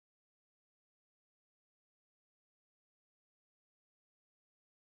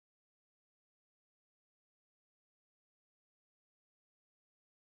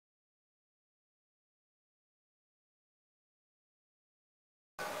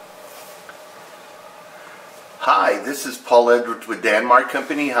Hi, this is Paul Edwards with Dan Mar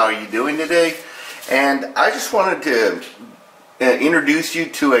Company. How are you doing today? And I just wanted to introduce you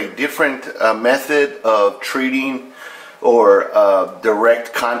to a different method of treating or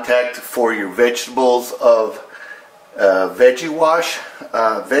direct contact for your vegetables of VegiWash.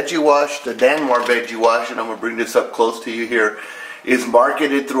 VegiWash, the Dan Mar VegiWash, and I'm going to bring this up close to you here, is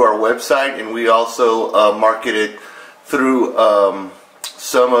marketed through our website, and we also market it through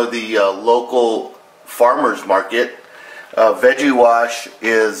some of the local farmers market. VegiWash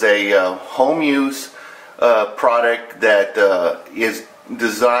is a home use product that is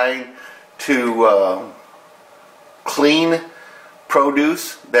designed to clean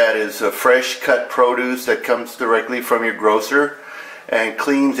produce that is fresh cut produce that comes directly from your grocer, and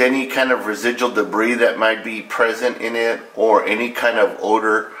cleans any kind of residual debris that might be present in it, or any kind of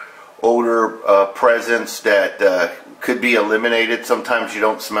odor presence that could be eliminated. Sometimes you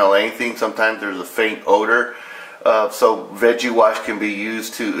don't smell anything, sometimes there's a faint odor, so VegiWash can be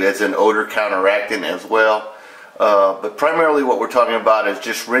used as an odor counteractant as well. But primarily what we're talking about is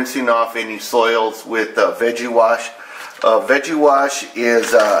just rinsing off any soils with VegiWash. VegiWash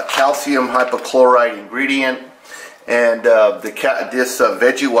is a calcium hypochlorite ingredient, and this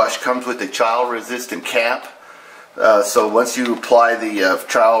VegiWash comes with a child-resistant cap. So once you apply the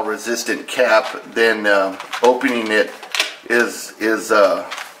child-resistant cap, then opening it is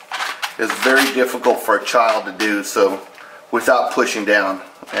very difficult for a child to do, so without pushing down.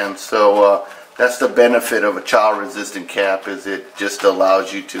 And so that's the benefit of a child-resistant cap, is it just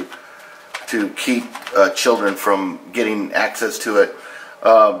allows you to keep children from getting access to it.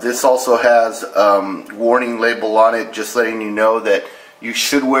 This also has warning label on it, just letting you know that you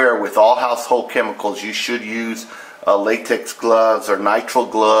should wear, with all household chemicals, you should use latex gloves or nitrile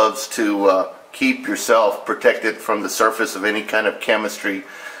gloves to keep yourself protected from the surface of any kind of chemistry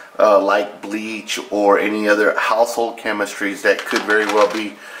like bleach or any other household chemistries that could very well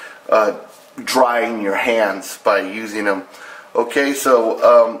be drying your hands by using them. Okay, so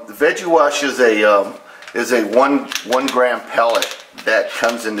VegiWash is a 1 gram pellet that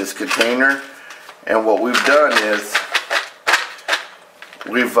comes in this container, and what we've done is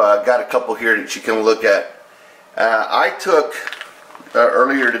we've got a couple here that you can look at. I took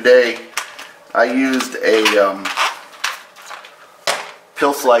earlier today, I used a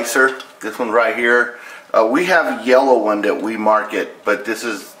pill slicer, this one right here. We have a yellow one that we market, but this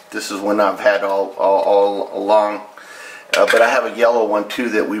is one I've had all along. But I have a yellow one too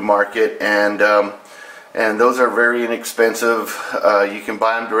that we market, and those are very inexpensive. You can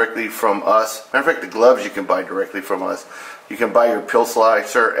buy them directly from us. Matter of fact, the gloves you can buy directly from us. You can buy your pill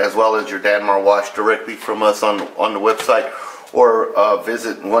slicer as well as your Dan Mar wash directly from us on the website, or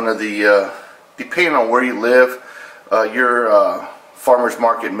visit one of the, depending on where you live, your farmer's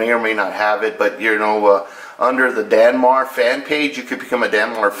market may or may not have it, but you know, under the Dan Mar fan page, you could become a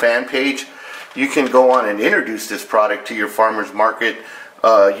Dan Mar fan page. You can go on and introduce this product to your farmer's market.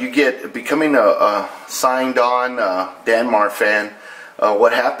 You get, becoming a signed on Dan Mar fan,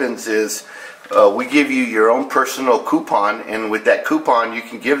 what happens is we give you your own personal coupon, and with that coupon you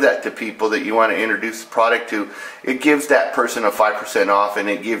can give that to people that you want to introduce the product to. It gives that person a 5% off, and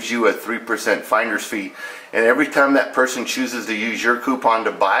it gives you a 3% finder's fee. And every time that person chooses to use your coupon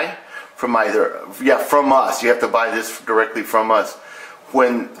to buy from from us, you have to buy this directly from us.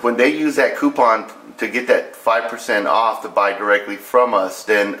 When they use that coupon to get that 5% off to buy directly from us,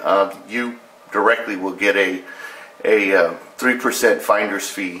 then you directly will get a 3% finder's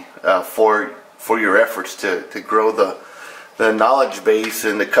fee for your efforts to grow the knowledge base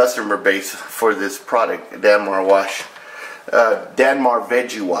and the customer base for this product, Dan Mar Wash, Dan Mar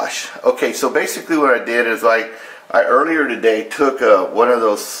VegiWash. Okay, so basically what I did is I earlier today took one of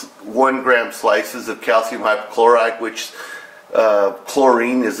those 1 gram slices of calcium hypochlorite, which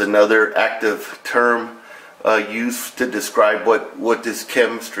chlorine is another active term used to describe what this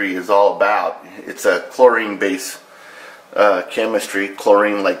chemistry is all about. It's a chlorine based chemistry.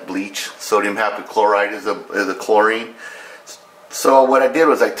 Chlorine, like bleach. Sodium hypochlorite is a chlorine. So what I did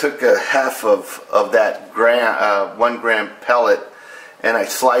was I took a half of that 1 gram pellet, and I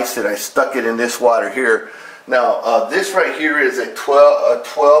sliced it. I stuck it in this water here. Now this right here is a 12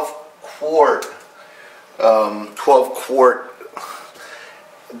 quart.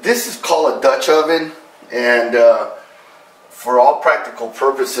 This is called a Dutch oven, and for all practical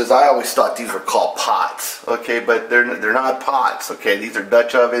purposes, I always thought these were called pots. Okay, but they're not pots. Okay, these are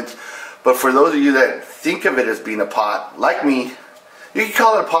Dutch ovens. But for those of you that think of it as being a pot, like me, you can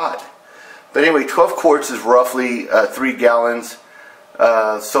call it a pot. But anyway, 12 quarts is roughly 3 gallons.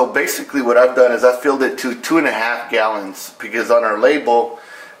 So basically what I've done is I filled it to 2.5 gallons, because on our label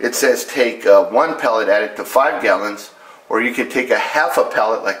it says take 1 pellet, add it to 5 gallons, or you could take a half a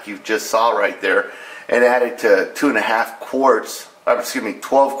pellet like you just saw right there and add it to 2.5 quarts,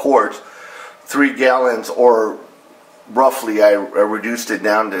 12 quarts, 3 gallons, or roughly I reduced it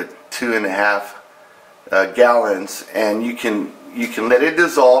down to 2.5 gallons, and you can let it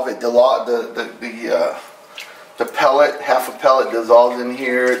dissolve. The pellet, half a pellet dissolves in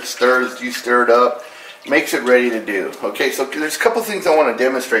here. It stirs, you stir it up, makes it ready to do. Okay, so there's a couple things I want to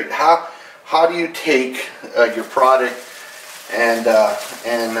demonstrate. How do you take your product and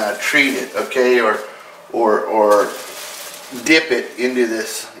treat it, okay, or dip it into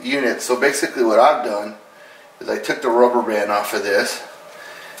this unit. So basically what I've done is I took the rubber band off of this,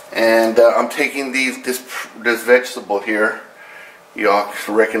 and I'm taking this vegetable here. You all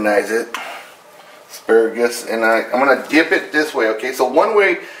recognize it, asparagus, and I'm going to dip it this way, okay? So one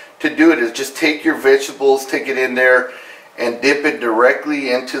way to do it is just take your vegetables, take it in there, and dip it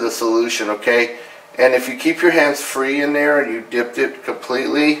directly into the solution, okay? And if you keep your hands free in there and you dipped it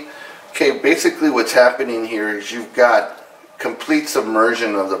completely, okay, basically what's happening here is you've got complete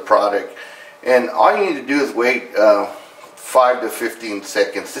submersion of the product, and all you need to do is wait 5 to 15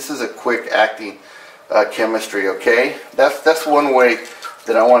 seconds. This is a quick acting chemistry, okay? That's one way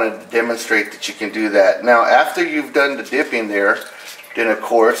that I wanted to demonstrate that you can do that. Now after you've done the dipping there, then of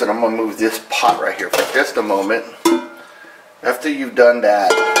course, and I'm going to move this pot right here for just a moment. After you've done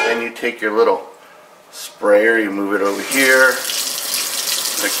that, then you take your little sprayer, you move it over here.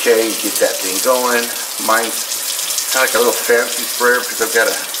 Okay, you get that thing going. Mine's kind of like a little fancy sprayer because I've got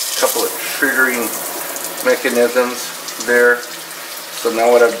a couple of triggering mechanisms there. So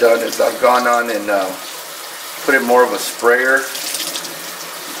now what I've done is I've gone on and put in more of a sprayer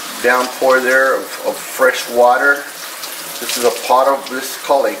downpour there of fresh water. This is this is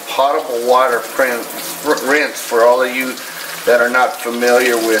called a potable water rinse for all of you that are not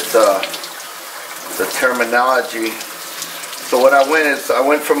familiar with the terminology. So what I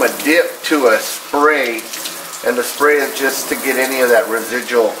went from a dip to a spray, and the spray is just to get any of that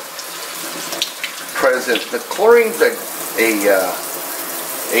residual present. The chlorine's a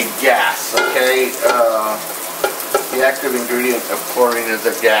gas, okay? The active ingredient of chlorine is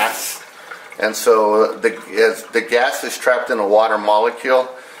a gas, and so the gas is trapped in a water molecule,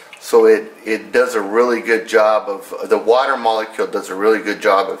 so it does a really good job of, the water molecule does a really good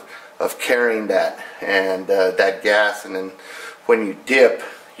job of carrying that and that gas, and then when you dip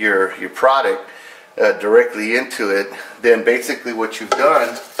your product directly into it, then basically what you've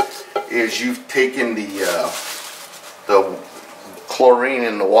done is you've taken the chlorine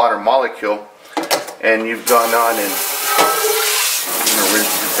in the water molecule, and you've gone on and, I'm going to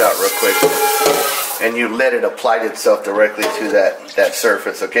rinse this out real quick, and you let it apply itself directly to that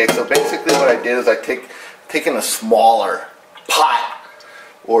surface. Okay, so basically what I did is taken a smaller pot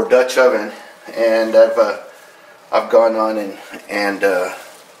or Dutch oven, and I've gone on and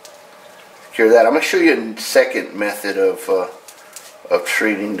cure that. I'm going to show you a second method of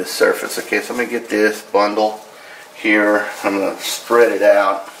treating the surface. Okay, so I'm going to get this bundle here. I'm going to spread it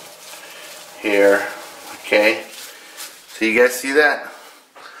out here. Okay, so you guys see that?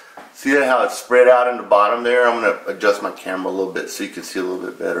 See that how it's spread out in the bottom there? I'm going to adjust my camera a little bit so you can see a little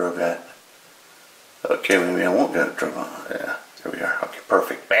bit better of that. Okay, maybe I won't get it drop on. Yeah, there we are. Okay,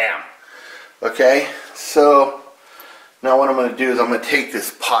 perfect. Bam. Okay, so now what I'm going to do is I'm going to take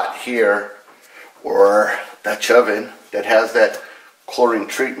this pot here, or Dutch oven that has that chlorine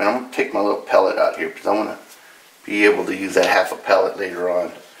treatment. I'm going to take my little pellet out here because I want to be able to use that half a pellet later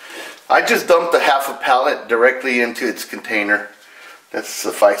on. I just dumped the half a pellet directly into its container. That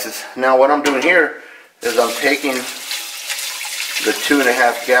suffices. Now what I'm doing here is I'm taking the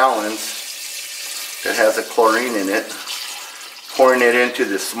 2.5 gallons that has a chlorine in it, pouring it into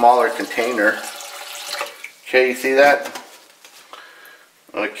the smaller container. Okay, you see that?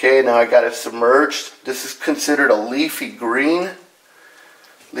 Okay, now I got it submerged. This is considered a leafy green.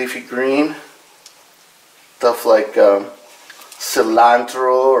 Leafy green. Stuff like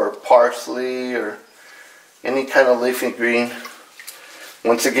cilantro or parsley or any kind of leafy green.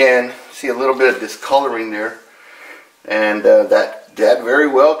 Once again, see a little bit of discoloring there, and that very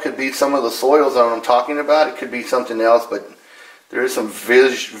well could be some of the soils that I'm talking about. It could be something else, but there is some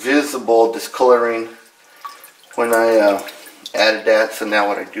visible discoloring when I added that. So now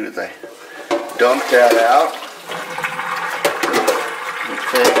what I do is I dump that out.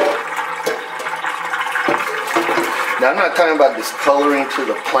 Okay. Now I'm not talking about discoloring to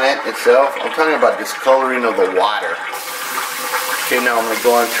the plant itself. I'm talking about discoloring of the water. Okay, now I'm going to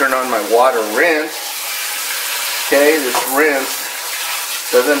go and turn on my water rinse. Okay, this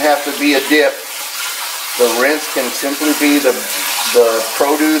rinse doesn't have to be a dip. The rinse can simply be the the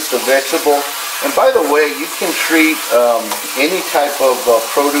produce, the vegetable. And by the way, you can treat any type of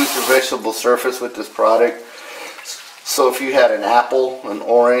produce or vegetable surface with this product. So if you had an apple, an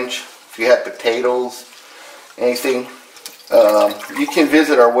orange, if you had potatoes, anything, you can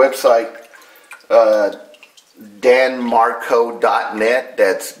visit our website, danmarco.net.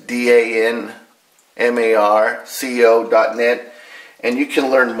 That's DANMARCO.net, and you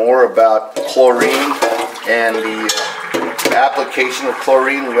can learn more about chlorine and the application of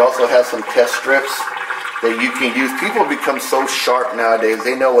chlorine. We also have some test strips that you can use. People become so sharp nowadays.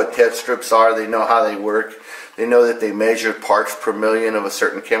 They know what test strips are. They know how they work. They know that they measure parts per million of a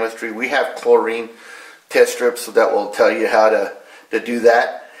certain chemistry. We have chlorine test strips that will tell you how to do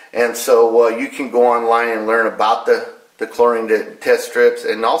that. And so you can go online and learn about the chlorine test strips.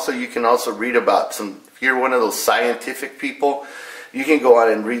 And also you can also read about some, if you're one of those scientific people, you can go out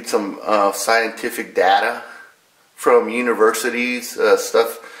and read some scientific data from universities,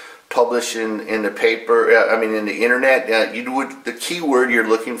 stuff published in the paper, in the internet. The key word you're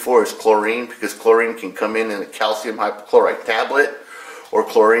looking for is chlorine, because chlorine can come in a calcium hypochlorite tablet, or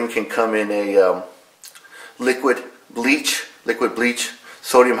chlorine can come in a liquid bleach.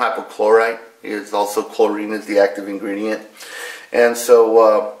 Sodium hypochlorite is also chlorine, is the active ingredient. And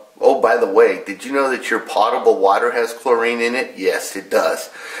so, oh, by the way, did you know that your potable water has chlorine in it? Yes, it does.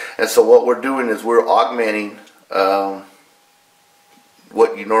 And so what we're doing is we're augmenting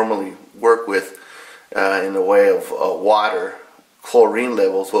what you normally work with in the way of water, chlorine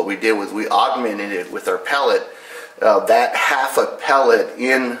levels. What we did was we augmented it with our pellet. That half a pellet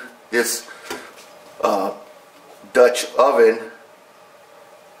in this Dutch oven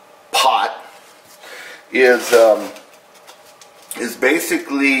pot is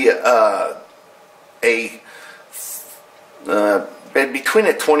basically between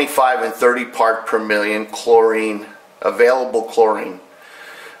a 25 and 30 part per million chlorine, available chlorine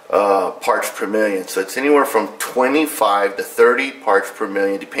parts per million. So it's anywhere from 25 to 30 parts per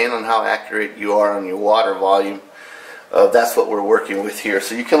million, depending on how accurate you are on your water volume. That's what we're working with here.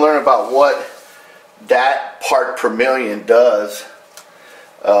 So you can learn about what that part per million does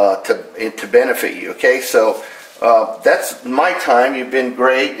to benefit you. Okay, so that's my time. You've been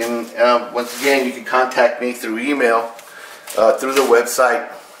great, and once again, you can contact me through email, through the website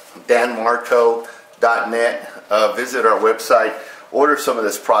danmarco.net. Visit our website, order some of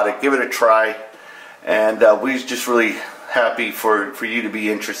this product, give it a try, and we're just really happy for you to be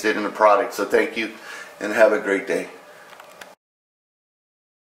interested in the product. So thank you, and have a great day.